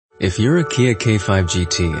If you're a Kia K5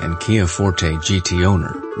 GT and Kia Forte GT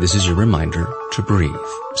owner, this is your reminder to breathe.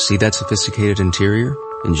 See that sophisticated interior?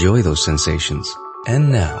 Enjoy those sensations.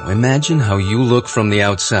 And now, imagine how you look from the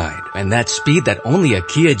outside and that speed that only a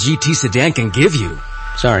Kia GT sedan can give you.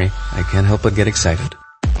 Sorry, I can't help but get excited.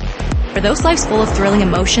 For those lives full of thrilling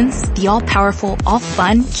emotions, the all-powerful,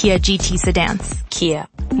 all-fun Kia GT sedans. Kia.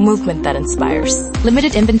 Movement that inspires.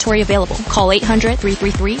 Limited inventory available. Call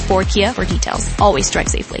 800-333-4KIA for details. Always drive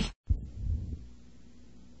safely.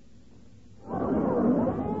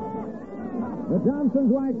 The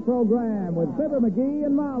Johnson's Wax Program with Fibber, MCGee,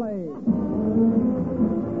 and Molly.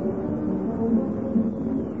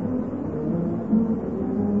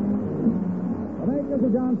 The makers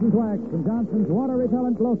of Johnson's Wax and Johnson's Water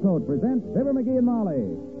Repellent Glow Coat present Fibber, MCGee, and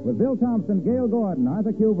Molly with Bill Thompson, Gail Gordon,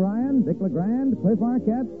 Arthur Q. Bryan, Dick LeGrand, Cliff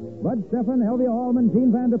Arquette, Bud Stephan, Elvia Hallman,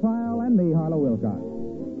 Gene Van der Pyle, and me, Harlow Wilcox.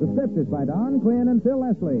 The script is by Don Quinn and Phil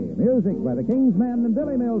Leslie. Music by the King's Men and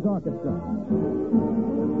Billy Mills Orchestra.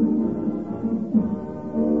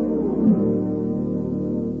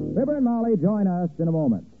 Fibber and Molly join us in a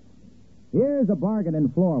moment. Here's a bargain in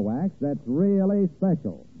floor wax that's really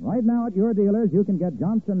special. Right now at your dealers, you can get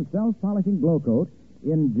Johnson's self-polishing glow coat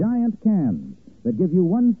in giant cans that give you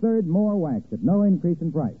 1/3 more wax at no increase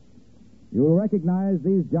in price. You'll recognize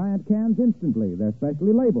these giant cans instantly. They're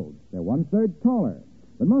specially labeled. They're 1/3 taller.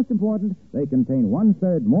 But most important, they contain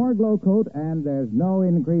 1/3 more glow coat, and there's no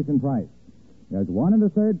increase in price. There's 1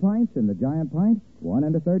 1/3 pints in the giant pint, 1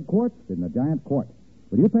 1/3 quarts in the giant quart.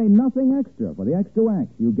 But you pay nothing extra for the extra wax.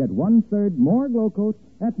 You get 1/3 more glow coat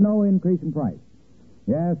at no increase in price.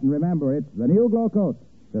 Yes, and remember, it's the new glow coat,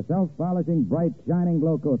 the self-polishing, bright, shining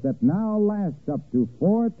glow coat that now lasts up to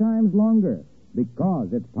 4 times longer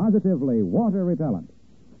because it's positively water repellent.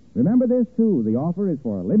 Remember this, too. The offer is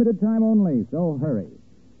for a limited time only, so hurry.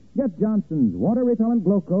 Get Johnson's water repellent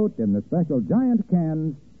glow coat in the special giant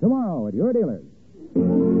cans tomorrow at your dealers.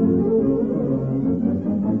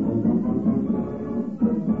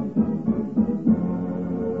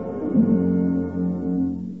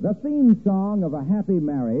 The theme song of a happy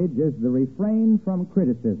marriage is the refrain from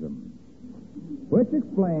criticism, which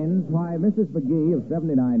explains why Mrs. McGee of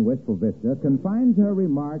 79 Wistful Vista confines her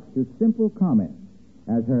remarks to simple comments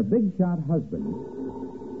as her big-shot husband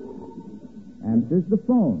answers the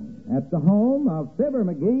phone at the home of Fibber,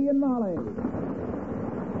 McGee, and Molly.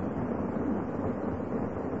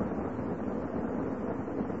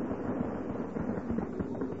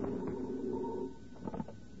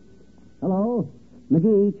 Hello.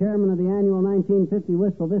 McGee, chairman of the annual 1950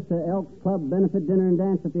 Wistful Vista Elks Club Benefit Dinner and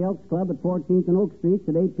Dance at the Elks Club at 14th and Oak Streets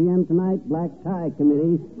at 8 p.m. tonight. Black Tie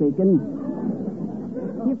Committee speaking.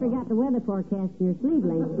 You forgot the weather forecast in your sleeve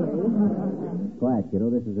length, dearie. Quiet, kiddo.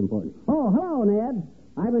 This is important. Oh, hello, Ned.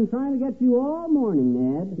 I've been trying to get you all morning,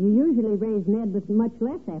 Ned. You usually raise Ned with much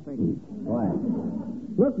less effort. Quiet.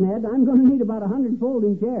 Look, Ned, I'm going to need about 100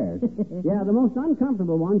 folding chairs. Yeah, the most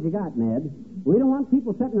uncomfortable ones you got, Ned. We don't want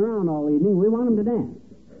people sitting around all evening. We want them to dance.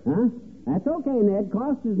 Huh? That's okay, Ned.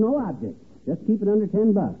 Cost is no object. Just keep it under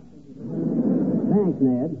 $10. Thanks,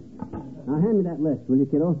 Ned. Now, hand me that list, will you,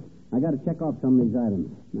 kiddo? I got to check off some of these items.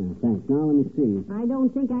 Thanks. Now, let me see. I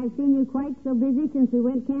don't think I've seen you quite so busy since we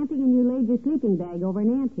went camping and you laid your sleeping bag over an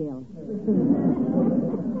anthill.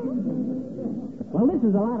 Well, this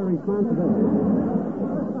is a lot of responsibility.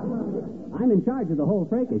 I'm in charge of the whole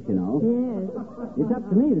fracas, you know. Yes. It's up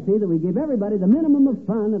to me to see that we give everybody the minimum of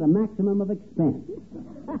fun at a maximum of expense.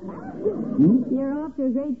 You're off to a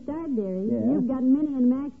great start, dearie. Yeah. You've got Minnie and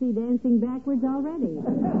Maxie dancing backwards already.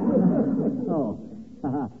 Oh.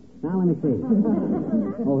 Now, let me see.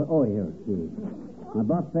 Here. See. My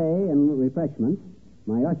buffet and refreshments,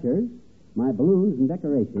 my ushers, my balloons and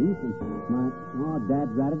decorations, and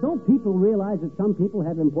dadrat it. Don't people realize that some people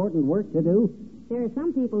have important work to do? There are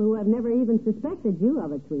some people who have never even suspected you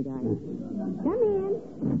of it, sweetheart. Come in.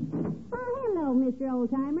 Oh, hello, Mr.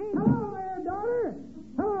 Oldtimer. Hello there, daughter.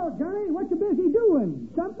 Hello, Johnny. What you busy doing?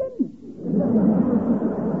 Something?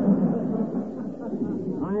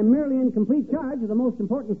 I'm merely in complete charge of the most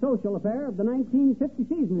important social affair of the 1950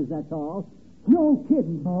 season, that's all. No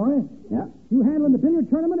kidding, boy. Yeah. You handling the billiard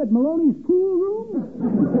tournament at Maloney's pool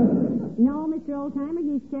room? No, Mr. Oldtimer,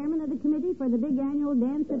 he's chairman of the committee for the big annual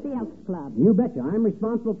dance at the Elks Club. You betcha. I'm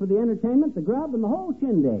responsible for the entertainment, the grub, and the whole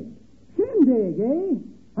shindig. Shindig, eh?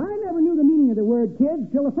 I never knew the meaning of the word,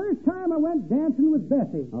 kids, till the first time I went dancing with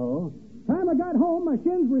Bessie. Oh? Time I got home, my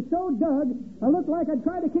shins were so dug, I looked like I'd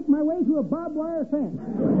tried to kick my way through a barbed wire fence.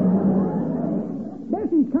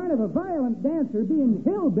 Bessie's kind of a violent dancer, being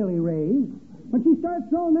hillbilly raised. When she starts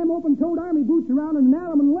throwing them open-toed army boots around in an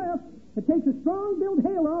alum and left, It takes a strong-built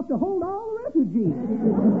hayloft to hold all the refugees.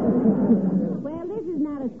 Well, this is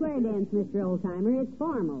not a square dance, Mr. Oldtimer. It's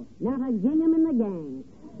formal. Not a gingham in the gang.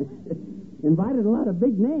 Invited a lot of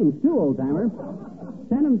big names, too, old-timer.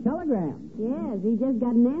 Sent him telegrams. Yes, he just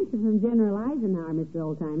got an answer from General Eisenhower, Mr.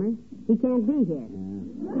 Oldtimer. He can't be here.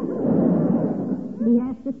 He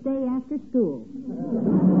has to stay after school.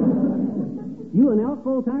 You an elk,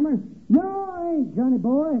 old-timer? No, I ain't, Johnny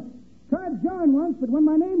boy. Tried to join once, but when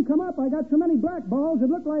my name come up, I got so many black balls it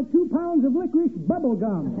looked like 2 pounds of licorice bubble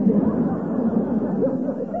gum.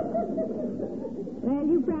 Well,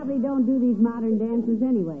 you probably don't do these modern dances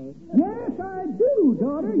anyway. Yes, I do,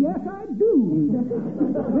 daughter. Yes, I do.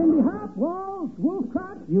 Lindy hop, waltz, wolf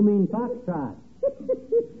trot. You mean foxtrot.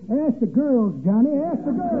 Ask the girls, Johnny. Ask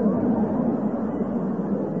the girls.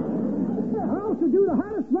 I also do the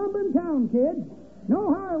hottest rumba in town, kid.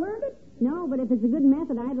 Know how I learned it? No, but if it's a good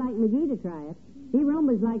method, I'd like MCGee to try it. He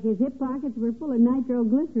rumbas like his hip pockets were full of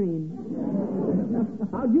nitroglycerine.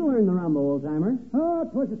 How'd you learn the rumba, old-timer? Oh,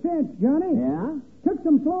 'twas a cinch, Johnny. Yeah? Took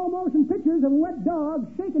some slow-motion pictures of a wet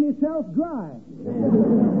dog shaking himself dry.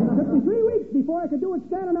 Took me 3 weeks before I could do it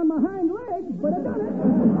standing on my hind legs, but I done it.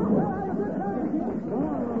 Well, I had a good time, kid.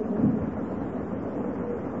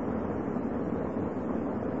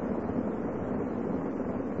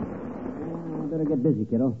 Better get busy,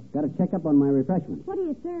 kiddo. Got to check up on my refreshments. What are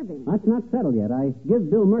you serving? That's not settled yet. I give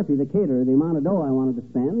Bill Murphy, the caterer, the amount of dough I wanted to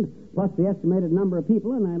spend, plus the estimated number of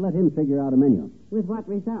people, and I let him figure out a menu. With what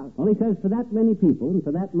result? Well, he says for that many people and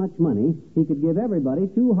for that much money, he could give everybody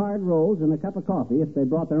 2 hard rolls and a cup of coffee if they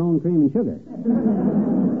brought their own cream and sugar.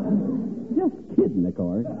 Just kidding, of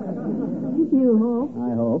course. You hope.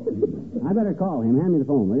 I hope. I better call him. Hand me the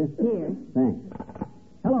phone, will you? Here. Thanks.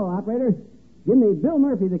 Hello, operator. Give me Bill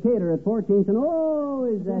Murphy, the caterer at 14th, and oh,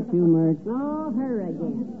 is that you, Mert? Oh, her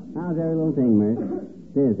again. How's every little thing, Mert?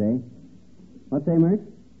 It is, eh? What's say, Mert?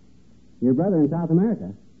 Your brother in South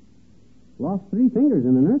America lost 3 fingers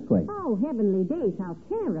in an earthquake. Oh, heavenly days, how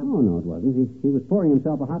terrible. Oh, no, it wasn't. He was pouring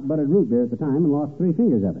himself a hot buttered root beer at the time and lost 3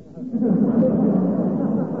 fingers of it.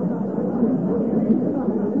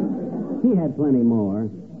 He had plenty more.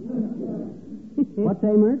 What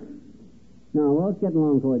say, Mert? No, well, it's getting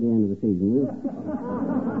along toward the end of the season.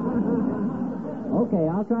 Okay,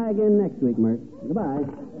 I'll try again next week, Mert. Goodbye.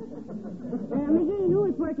 MCGee,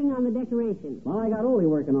 who is working on the decorations? Well, I got Ole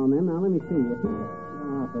working on them. Now, let me see.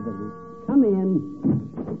 Come in.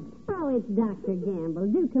 Oh, it's Dr. Gamble.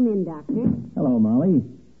 Do come in, Doctor. Hello, Molly.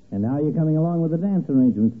 And how are you coming along with the dance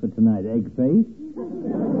arrangements for tonight, egg face?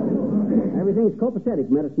 Everything's copacetic,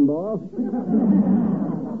 medicine ball.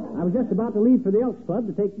 I was just about to leave for the Elks Club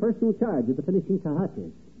to take personal charge of the finishing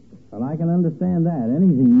kahachas. Well, I can understand that.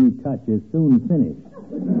 Anything you touch is soon finished.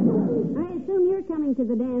 I assume you're coming to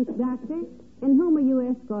the dance, Doctor. And whom are you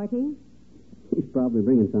escorting? He's probably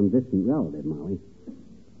bringing some distant relative, Molly.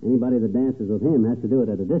 Anybody that dances with him has to do it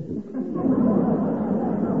at a distance.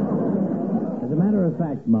 As a matter of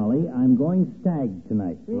fact, Molly, I'm going stag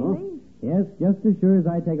tonight. Really? Oh? Yes, just as sure as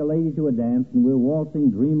I take a lady to a dance and we're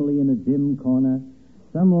waltzing dreamily in a dim corner,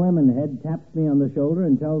 some lemonhead taps me on the shoulder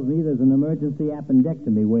and tells me there's an emergency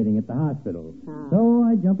appendectomy waiting at the hospital. Ah. So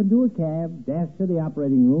I jump into a cab, dash to the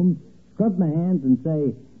operating room, scrub my hands and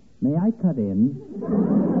say, "May I cut in?"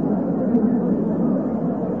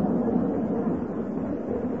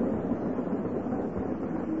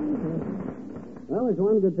 Well, there's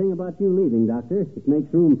one good thing about you leaving, Doctor. It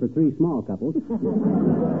makes room for 3 small couples.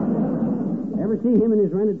 Ever see him in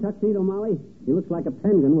his rented tuxedo, Molly? He looks like a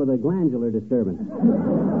penguin with a glandular disturbance. Oh,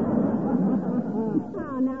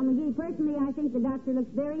 now, MCGee, personally, I think the doctor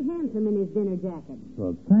looks very handsome in his dinner jacket.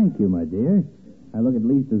 Well, thank you, my dear. I look at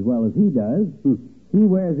least as well as he does. He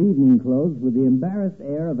wears evening clothes with the embarrassed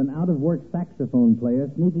air of an out-of-work saxophone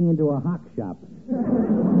player sneaking into a hock shop.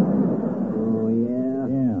 Oh, yeah?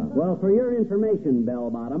 Yeah. Well, for your information,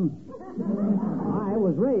 Bell Bottom, I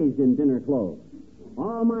was raised in dinner clothes.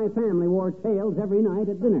 All my family wore tails every night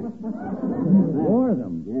at dinner. Wore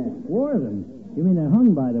them? Yeah. Wore them? You mean they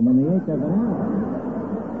hung by them when they ate their banana?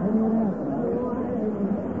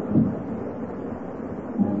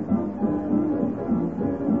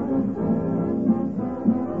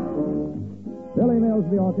 Billy Mills,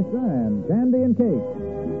 the orchestra, and Candy and Cake.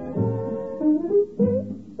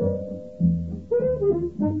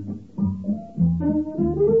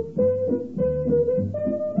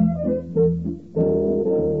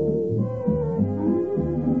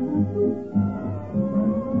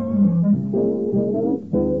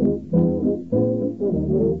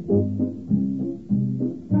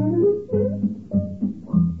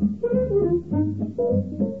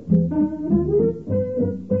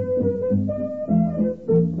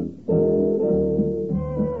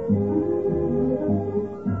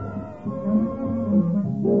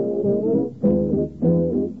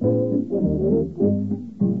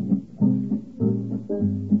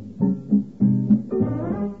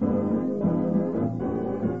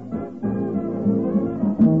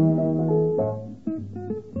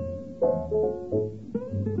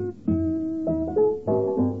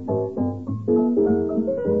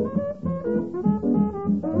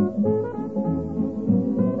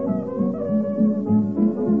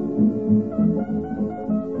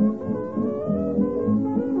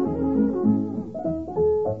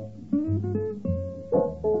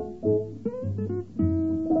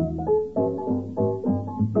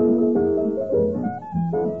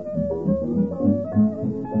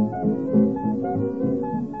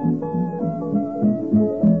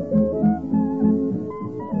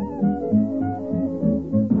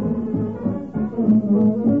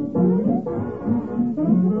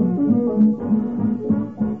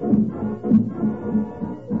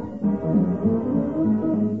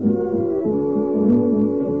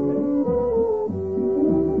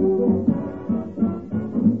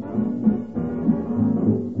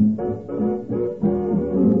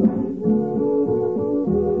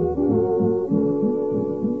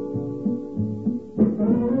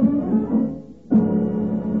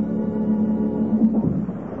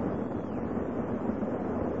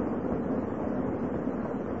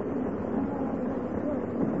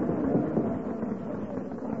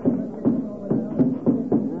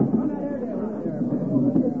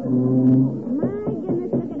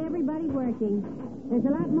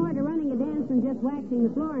 just waxing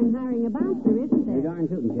the floor and hiring a bouncer, isn't You're there? darn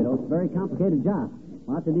tootin', kiddo. It's a very complicated job.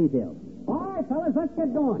 Lots of details. All right, fellas, let's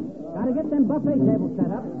get going. Got to get them buffet tables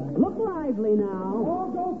set up. Look lively now. Oh,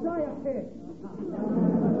 go fry a pig.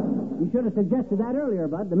 You should have suggested that earlier,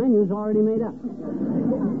 Bud. The menu's already made up.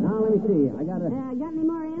 Now, let me see. I got to... Got any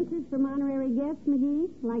more answers from honorary guests, McGee?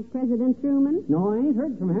 Like President Truman? No, I ain't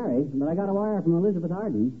heard from Harry, but I got a wire from Elizabeth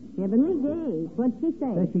Arden. Heavenly days. What'd she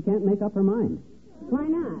say? Says she can't make up her mind. Why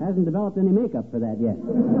not? Hasn't developed any makeup for that yet.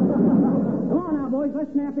 Come on now, boys.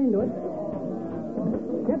 Let's snap into it.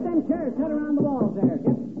 Get them chairs set around the walls there.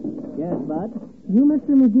 Yes, Bud? You,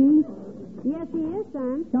 Mr. McGee? Yes, he is,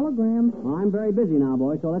 son. Telegram. Well, I'm very busy now,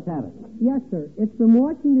 boys, so let's have it. Yes, sir. It's from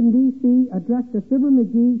Washington, D.C., addressed to Fibber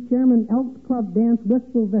McGee, Chairman, Elks Club Dance,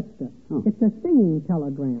 Wistful Vista. Oh. It's a singing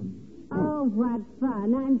telegram. Oh, what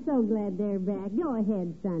fun. I'm so glad they're back. Go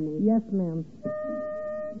ahead, Sonny. Yes, ma'am.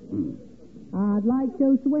 I'd like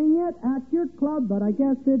to swing it at your club, but I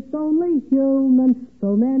guess it's only human.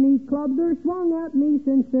 So many clubs are swung at me.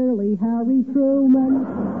 Sincerely, Harry Truman.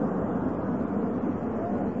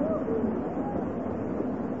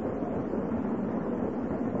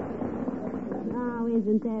 Oh,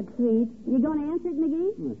 isn't that sweet? You going to answer it,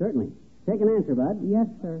 McGee? Well, certainly. Take an answer, Bud. Yes,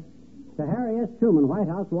 sir. To Harry S. Truman, White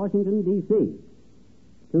House, Washington, D.C.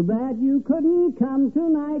 Too bad you couldn't come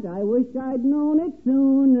tonight. I wish I'd known it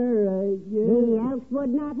sooner. The Elks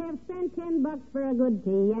would not have spent $10 for a good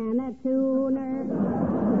piano tuner.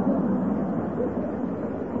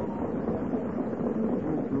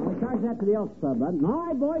 I'll charge that to the Elks Club, Bud. All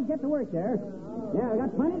right, boys, get to work there. Yeah, we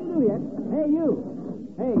got plenty to do yet. Hey,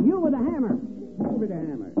 you. Hey, you with a hammer. With a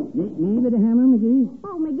hammer. Me with a hammer, McGee?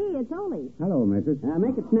 Oh, McGee, it's Ole. Hello, missus.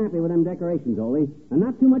 Make it snappy with them decorations, Ole. And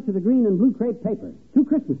not too much of the green and blue crepe paper. Too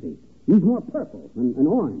Christmassy. Use more purple and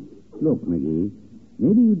orange. Look, McGee,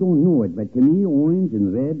 maybe you don't know it, but to me, orange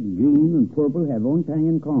and red, green and purple have one thing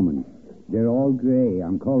in common. They're all gray.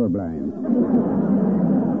 I'm colorblind.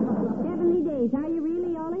 Heavenly days. Are you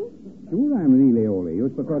really, Ole? Sure, I'm really Ole.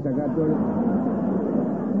 Just because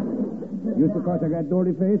I got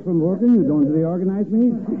dirty face from working, you don't reorganize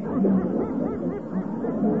me?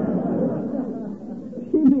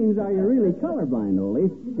 She means, are you really colorblind, Ole?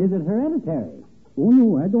 Is it hereditary? Oh,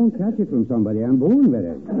 no, I don't catch it from somebody. I'm born with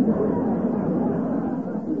it.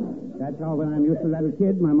 That's how when I'm just a little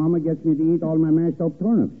kid, my mama gets me to eat all my mashed up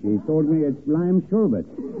turnips. She told me it's lime sherbet.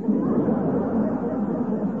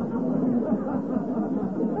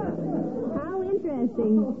 How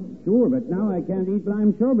interesting. Sure, but now I can't eat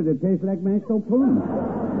lime sherbet. It tastes like mashed up turnips.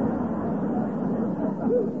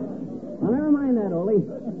 Well, never mind that, Ole.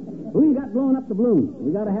 Who you got blowing up the balloons?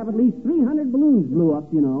 We got to have at least 300 balloons blew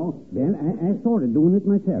up, you know. Well, I started doing it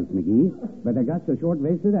myself, McGee, but I got so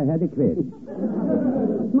short-waisted I had to quit.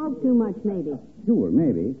 Smoke too much, maybe. Sure,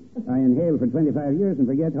 maybe. I inhale for 25 years and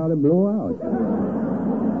forget how to blow out.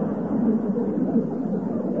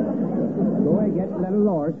 So I get little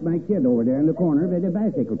Lars, my kid over there in the corner with a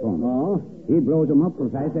bicycle pump. Oh? He blows them up for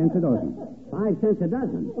 5 cents a dozen. 5 cents a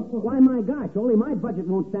dozen? Why, my gosh, Ole, my budget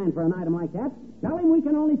won't stand for an item like that. Tell him we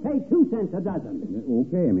can only pay 2 cents a dozen.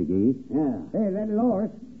 Okay, McGee. Yeah. Hey, little Lars,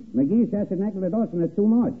 McGee says a nickel a dozen is too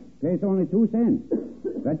much. Pays only 2 cents.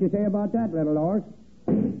 What you say about that, little Lars?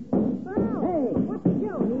 Oh, hey, what's the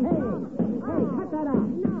joke? Hey, cut that out.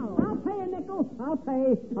 No. I'll pay a nickel. I'll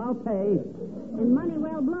pay. And money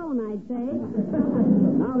well blown, I'd say.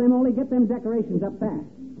 Now then, Ole, get them decorations up fast.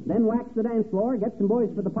 Then wax the dance floor, get some boys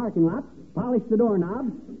for the parking lot, polish the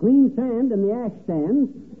doorknobs, clean sand in the ash stands,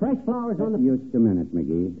 fresh flowers on the... Just a minute,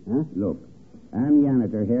 McGee. Huh? Look, I'm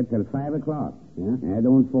janitor here till 5 o'clock. Yeah? I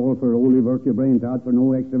don't fall for only work your brains out for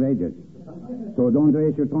no extra wages. So don't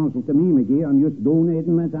raise your tonsils to me, McGee. I'm just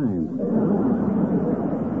donating my time.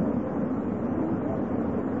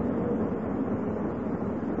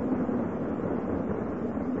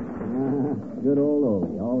 Good old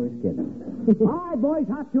Ole, always kidding. All right, boys,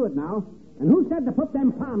 hop to it now. And who said to put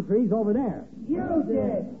them palm trees over there? You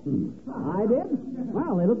did. I did?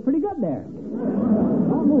 Well, they look pretty good there.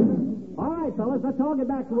 Don't move. All right, fellas, let's all get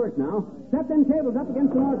back to work now. Set them tables up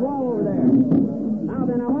against the north wall over there. Now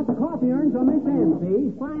then, I want the coffee urns on this end,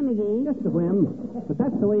 see? Why, McGee? Just a whim. But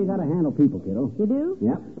that's the way you got to handle people, kiddo. You do?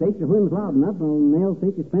 Yep. State your whims loud enough, and they'll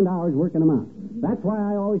think you spend hours working them out. That's why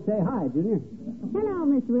I always say hi, Junior. Hello,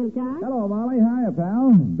 Mr. Wilcox. Hello, Molly. Hiya,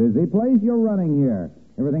 pal. Busy place you're running here.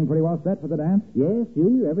 Everything pretty well set for the dance? Yes,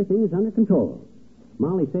 Junior, everything is under control.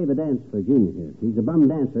 Molly save a dance for Junior here. He's a bum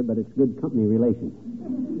dancer, but it's good company relations.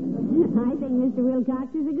 I think Mr.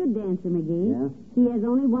 Wilcox is a good dancer, McGee. Yeah? He has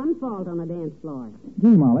only one fault on the dance floor.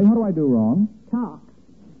 Gee, Molly, what do I do wrong? Talk.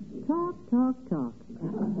 Talk.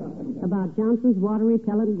 About Johnson's water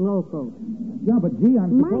repellent glow coat. Yeah, but gee,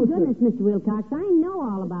 I'm My supposed goodness, Mr. Wilcox, I know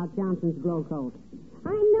all about Johnson's glow coat.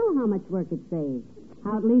 I know how much work it saves.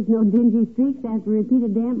 How it leaves no dingy streaks after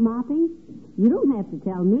repeated damp mopping. You don't have to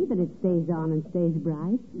tell me that it stays on and stays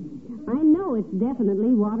bright. I know it's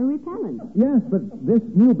definitely water repellent. Yes, but this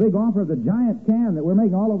new big offer of the giant can that we're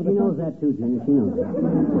making all over the She knows country. that too, Junior. She knows that.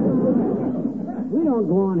 We don't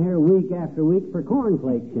go on here week after week for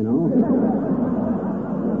cornflakes, you know.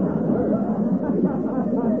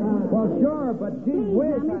 Well, sure, but gee Please,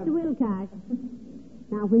 whiz. now, Mr. Wilcox.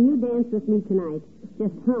 Now, when you dance with me tonight,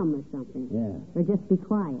 just hum or something. Yeah. Or just be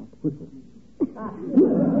quiet. Whistle.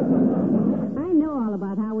 I know all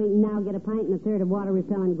about how we can now get a pint and a third of water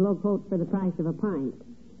repellent glow coat for the price of a pint,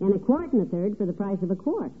 and a quart and a third for the price of a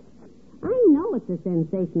quart. I know it's a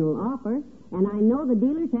sensational offer, and I know the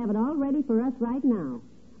dealers have it all ready for us right now.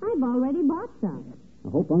 I've already bought some. I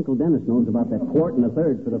hope Uncle Dennis knows about that quart and a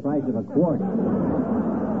third for the price of a quart.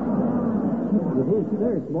 With his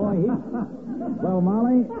thirst, boy, Well,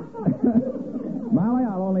 Molly, Molly,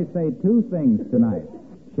 I'll only say two things tonight.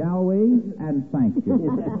 Shall we? And thank you.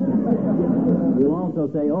 You'll also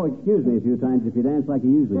say, oh, excuse me a few times if you dance like you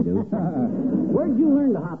usually do. Where'd you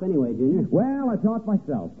learn to hop anyway, Junior? Well, I taught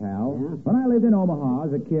myself, pal. Yeah? When I lived in Omaha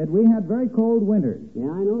as a kid, we had very cold winters. Yeah,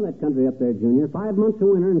 I know that country up there, Junior. 5 months of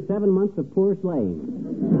winter and 7 months of poor slaves.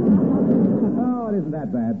 Oh, it isn't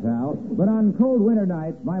that bad, pal. But on cold winter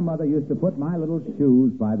nights, my mother used to put my little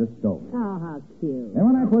shoes by the stove. Oh, how cute. And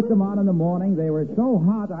when I put them on in the morning, they were so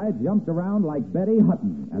hot I jumped around like Betty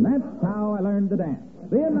Hutton. And that's how I learned to dance.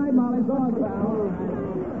 See you tonight, Molly. So long, pal.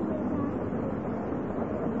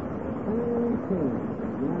 Okay.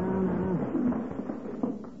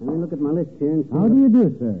 Let me look at my list here and see. How do you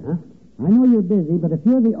do, sir? Huh? I know you're busy, but if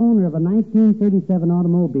you're the owner of a 1937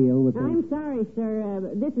 automobile with I'm sorry,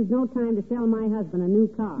 sir. This is no time to sell my husband a new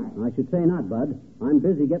car. I should say not, Bud. I'm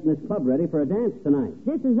busy getting this club ready for a dance tonight.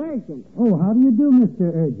 This is urgent. Oh, how do you do,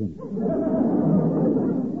 Mr. Urgent?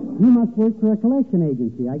 You must work for a collection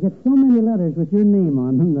agency. I get so many letters with your name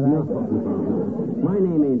on them that No. My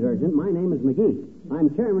name ain't urgent. My name is MCGee.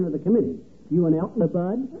 I'm chairman of the committee. You an elk, Bud?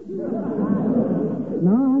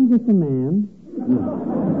 No, I'm just a man.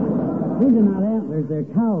 These are not antlers, they're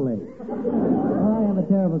cow legs. Oh, I have a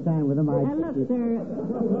terrible time with them. Look, sir.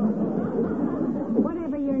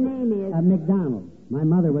 Whatever your name is. McDonald. My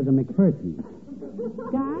mother was a McPherson.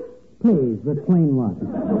 Scott? Please, with plain water.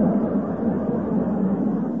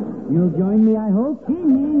 You'll join me, I hope? He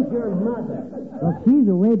means your mother. Well, she's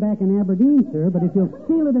away back in Aberdeen, sir, but if you'll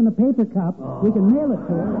seal it in a paper cup, we can mail it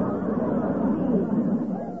to her.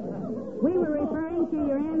 We were referring to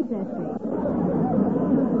your ancestry.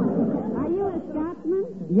 Are you a Scotsman?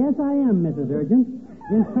 Yes, I am, Mrs. Urgent.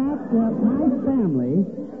 In fact,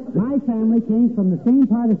 my family came from the same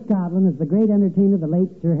part of Scotland as the great entertainer, the late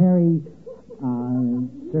Sir Harry...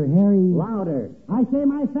 Louder. I say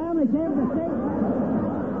my family came from the same...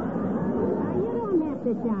 You don't have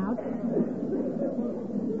to shout.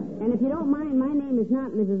 And if you don't mind, my name is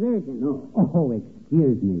not Mrs. Urgent. No. Oh,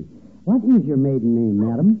 excuse me. What is your maiden name,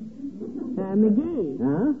 madam? McGee.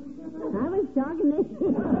 Huh? I was talking to you.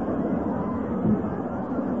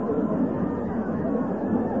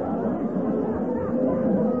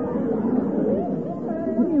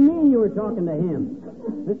 What do you mean you were talking to him?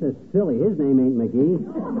 This is silly. His name ain't McGee.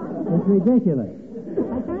 It's ridiculous. I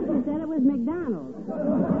thought you said it was McDonald.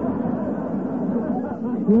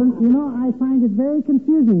 You know, I find it very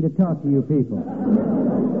confusing to talk to you people.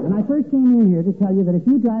 And I first came in here to tell you that if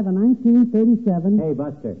you drive a 1937... Hey,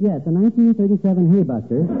 Buster. Yes, a 1937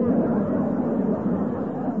 Haybuster.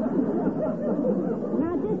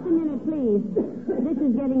 Now, just a minute, please. This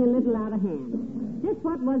is getting a little out of hand. Just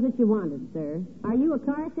what was it you wanted, sir? Are you a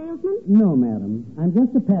car salesman? No, madam. I'm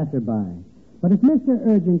just a passerby. But if Mr.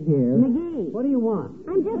 Urgent here... McGee. What do you want?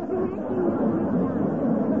 I'm just correcting Mr. McDonald.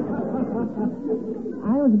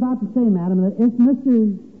 I was about to say, madam, that if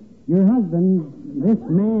your husband, this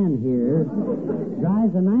man here,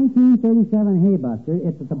 drives a 1937 Haybuster,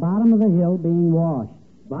 it's at the bottom of the hill being washed.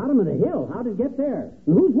 Bottom of the hill? How'd it get there?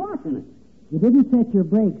 And who's washing it? You didn't check your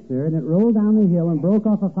brakes, sir, and it rolled down the hill and broke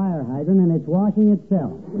off a fire hydrant, and it's washing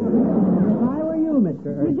itself. If I were you,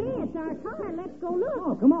 Mr. Urgent... McGee, it's our car. Let's go look.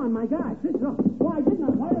 Oh, come on, my gosh. Why didn't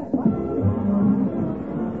I play that?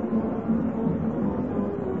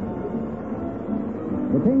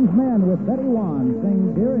 The King's Men with Betty Wan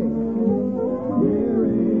sing Dearie.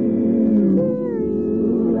 Dearie,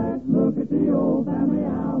 let's look at the old family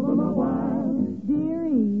album a while.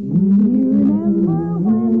 Dearie, you remember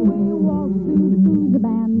when we walked through the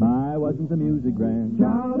band? My, wasn't the music grand?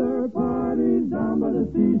 Chowder party memories down by the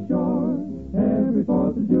seashore every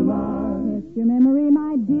 4th of July. Test your memory,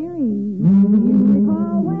 my dearie. You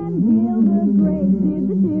recall when Gilda Grace did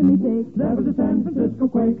the shimmy shake. There was a San Francisco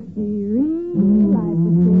quake. Dearie, life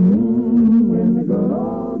was scary. In the good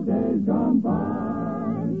old days gone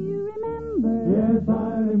by. Do you remember? Yes,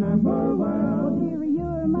 I remember Oh, well. dearie,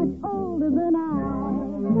 you're much older than I.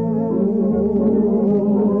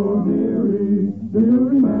 Oh, dearie, do you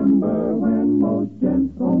remember when most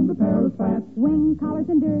gents owned a pair of spats? Wing collars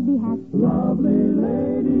and derby hats Lovely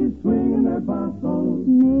ladies swinging their bossos.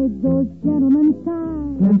 made those gentlemen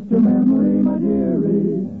sigh. Test your memory, my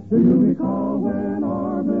dearie. Do you recall when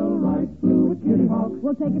Orville Wright flew with Kitty Hawk?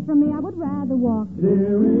 Well, take it from me, I would rather walk.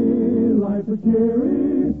 Dearie, life was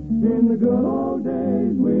cheery in the good old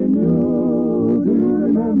days we knew. Do you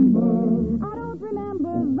remember? I don't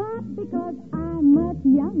remember that because I'm much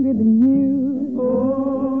younger than you.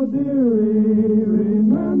 Oh, dearie,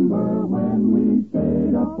 remember when we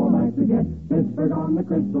stayed up all night to get Pittsburgh on the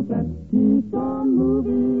crystal set? Keystone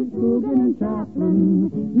movies, Coogan and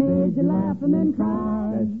Chaplin made you laugh and then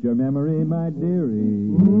cry. Test your memory, my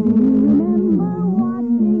dearie. Remember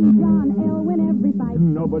watching John Elwyn every fight.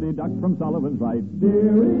 Nobody ducked from Sullivan's right.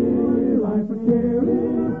 Dearie, life was cheery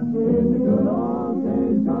in the good old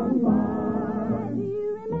days gone by. Do you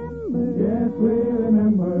remember? Yes, we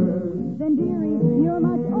remember. Then, dearie, you're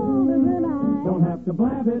much older than I. Don't have to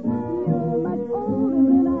blab it, You're much older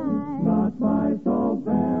than I. not by so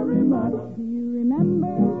very much. Do you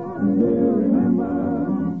remember? Do you remember?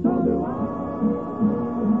 So do I.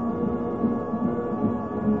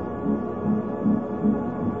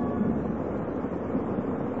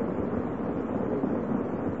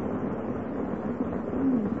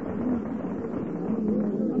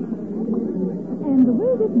 And the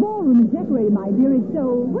way this ballroom is decorated, my dear, is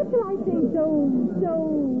so, what shall I say,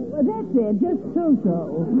 that's it, just so.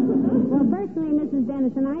 Well, personally, Mrs.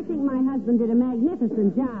 Dennison, I think my husband did a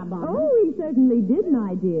magnificent job on it. Oh, he certainly did,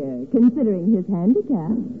 my dear, considering his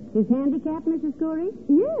handicap. His handicap, Mrs. Curry?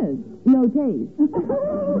 Yes, no taste.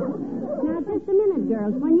 Now, just a minute,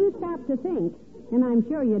 girls. When you stop to think, and I'm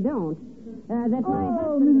sure you don't, that my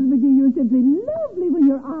Oh, husband... Mrs. McGee, you're simply lovely when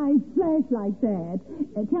your eyes flash like that.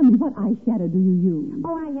 Tell me, what eyeshadow do you use?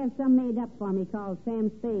 Oh, I have some made up for me called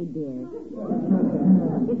Sam Spade, dear.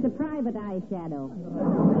 It's a private eyeshadow.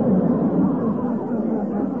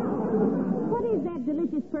 What is that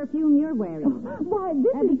delicious perfume you're wearing? Why,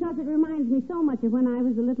 this is... Because it reminds me so much of when I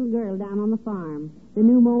was a little girl down on the farm. The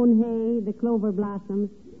new mown hay, the clover blossoms,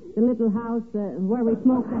 the little house where we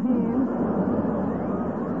smoked the ham.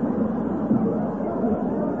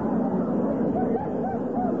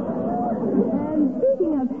 And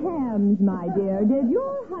speaking of hams, my dear, did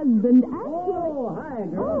your husband actually... Oh, hi,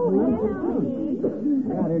 girl. Oh, hello, McGee.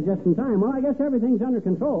 Got here just in time. Well, I guess everything's under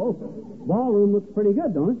control. Ballroom looks pretty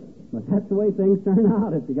good, don't it? But that's the way things turn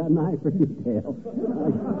out if you got an eye for detail.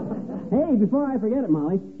 Hey, before I forget it,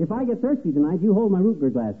 Molly, if I get thirsty tonight, you hold my root beer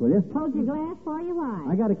glass, will you? Hold your glass for you, why?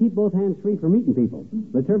 I got to keep both hands free from meeting people.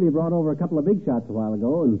 Laturvia brought over a couple of big shots a while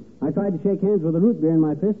ago, and I tried to shake hands with a root beer in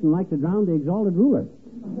my fist and like to drown the exalted ruler.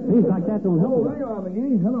 Things like that don't help. there you are,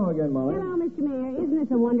 McGee. Hello again, Molly. Hello, Mr. Mayor. Isn't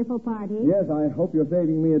this a wonderful party? Yes, I hope you're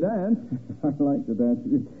saving me a dance. I like to dance.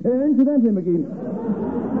 Incidentally, McGee,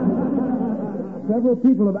 several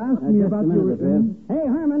people have asked me Just about a minute, your... Laturvia. Hey,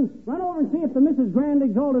 Herman, run over and see if the Mrs. Grand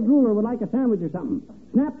Exalted Ruler would like a sandwich or something.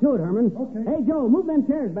 Snap to it, Herman. Okay. Hey, Joe, move them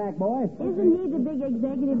chairs back, boy. Isn't he the big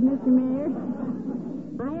executive, Mr. Mayor?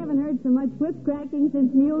 I haven't heard so much whip cracking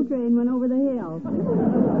since Mule Train went over the hill.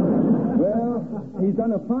 Well, he's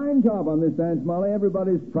done a fine job on this dance, Molly.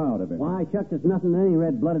 Everybody's proud of him. Why, Chuck, there's nothing any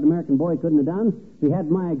red-blooded American boy couldn't have done if he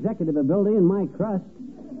had my executive ability and my crust.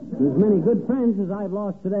 As many good friends as I've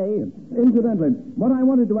lost today. Incidentally, what I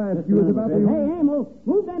wanted to ask you is about the... Hey, move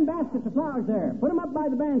them baskets of flowers there. Put them up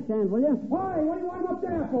by the bandstand, will you? Why? What do you want them up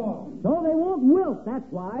there for? So they won't wilt, that's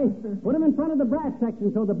why. Put them in front of the brass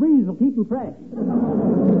section so the breeze will keep them fresh.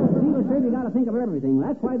 Needless to say, you got to think of everything.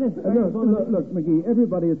 That's why this... Look, McGee,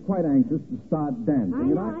 everybody is quite anxious to start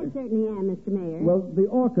dancing. I certainly am, Mr. Mayor. Well,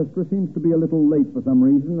 the orchestra seems to be a little late for some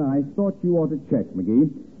reason. I thought you ought to check,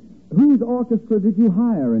 McGee. Whose orchestra did you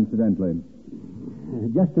hire, incidentally?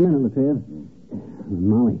 Just a minute, Latriv.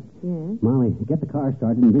 Molly. Yes? Molly, get the car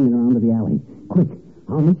started and bring it around to the alley. Quick.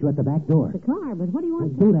 I'll meet you at the back door. The car, but what do you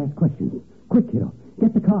want to... Don't ask questions. Quick, kiddo.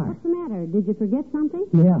 Get the car. What's the matter? Did you forget something?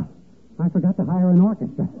 Yeah. I forgot to hire an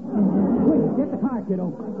orchestra. Quick, get the car, kiddo.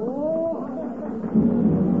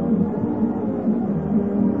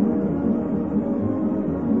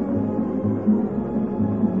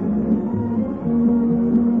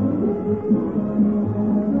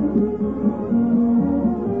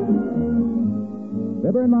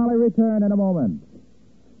 Fibber and Molly return in a moment.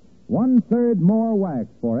 1/3 more wax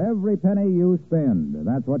for every penny you spend.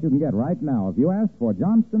 That's what you can get right now if you ask for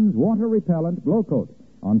Johnson's Water Repellent Glow Coat,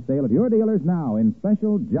 on sale at your dealers now in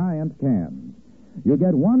special giant cans. You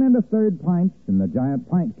get 1 1/3 pints in the giant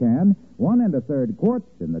pint can, 1 1/3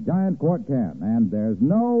 quarts in the giant quart can, and there's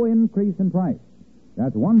no increase in price.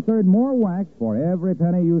 That's 1/3 more wax for every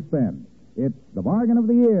penny you spend. It's the bargain of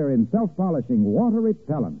the year in self-polishing water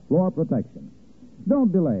repellent floor protection.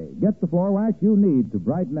 Don't delay. Get the floor wax you need to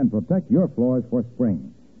brighten and protect your floors for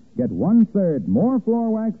spring. Get 1/3 more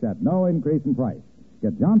floor wax at no increase in price.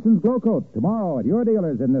 Get Johnson's Glow Coat tomorrow at your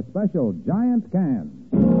dealers in the special giant can.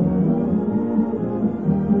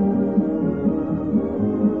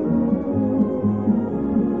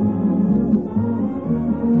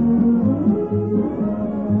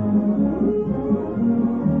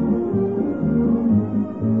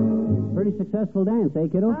 Successful dance, eh,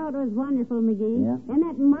 kiddo? Oh, it was wonderful, McGee. Yeah. And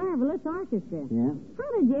that marvelous orchestra. Yeah.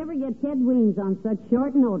 How did you ever get Ted Weems on such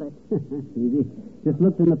short notice? Easy. Just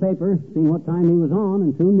looked in the paper, seen what time he was on,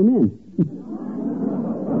 and tuned him in.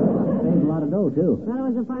 Saved a lot of dough, too. Well, it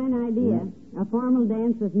was a fine idea. Yeah. A formal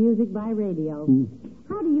dance with music by radio.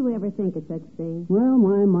 How do you ever think of such things? Well,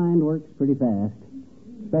 my mind works pretty fast.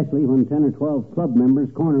 Especially when 10 or 12 club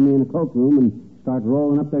members corner me in a cloakroom and start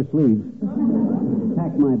rolling up their sleeves.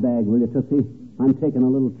 Pack my bag, will you, Tootsie? I'm taking a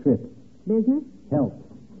little trip. Business? Health.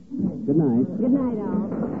 Good night. Good night, all.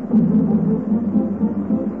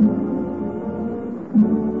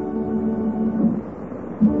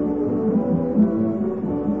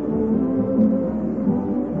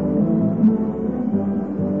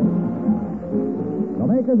 The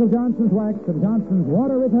makers of Johnson's Wax and Johnson's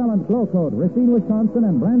Water Repellent Glow Coat, Racine, Wisconsin,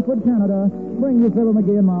 and Brantford, Canada, bring you Fibber,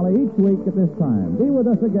 McGee, and Molly each week at this time. Be with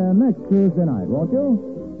us again next Tuesday night, won't you?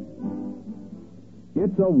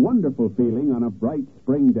 It's a wonderful feeling on a bright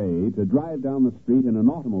spring day to drive down the street in an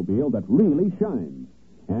automobile that really shines.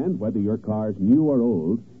 And whether your car's new or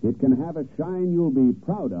old, it can have a shine you'll be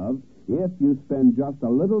proud of if you spend just a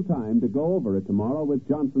little time to go over it tomorrow with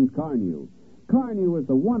Johnson's Car New. Car New is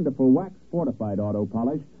the wonderful wax-fortified auto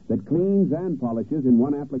polish that cleans and polishes in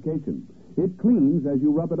one application. It cleans as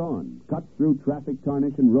you rub it on, cuts through traffic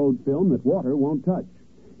tarnish and road film that water won't touch.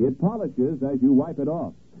 It polishes as you wipe it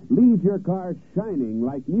off, leaves your car shining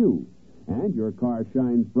like new. And your car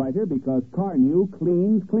shines brighter because Car New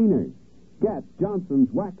cleans cleaner. Get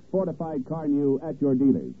Johnson's wax-fortified Car New at your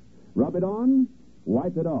dealers. Rub it on,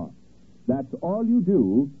 wipe it off. That's all you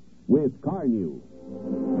do with Car New.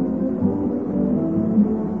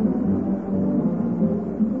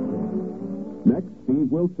 Next,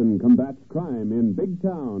 Steve Wilson combats crime in Big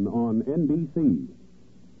Town on NBC.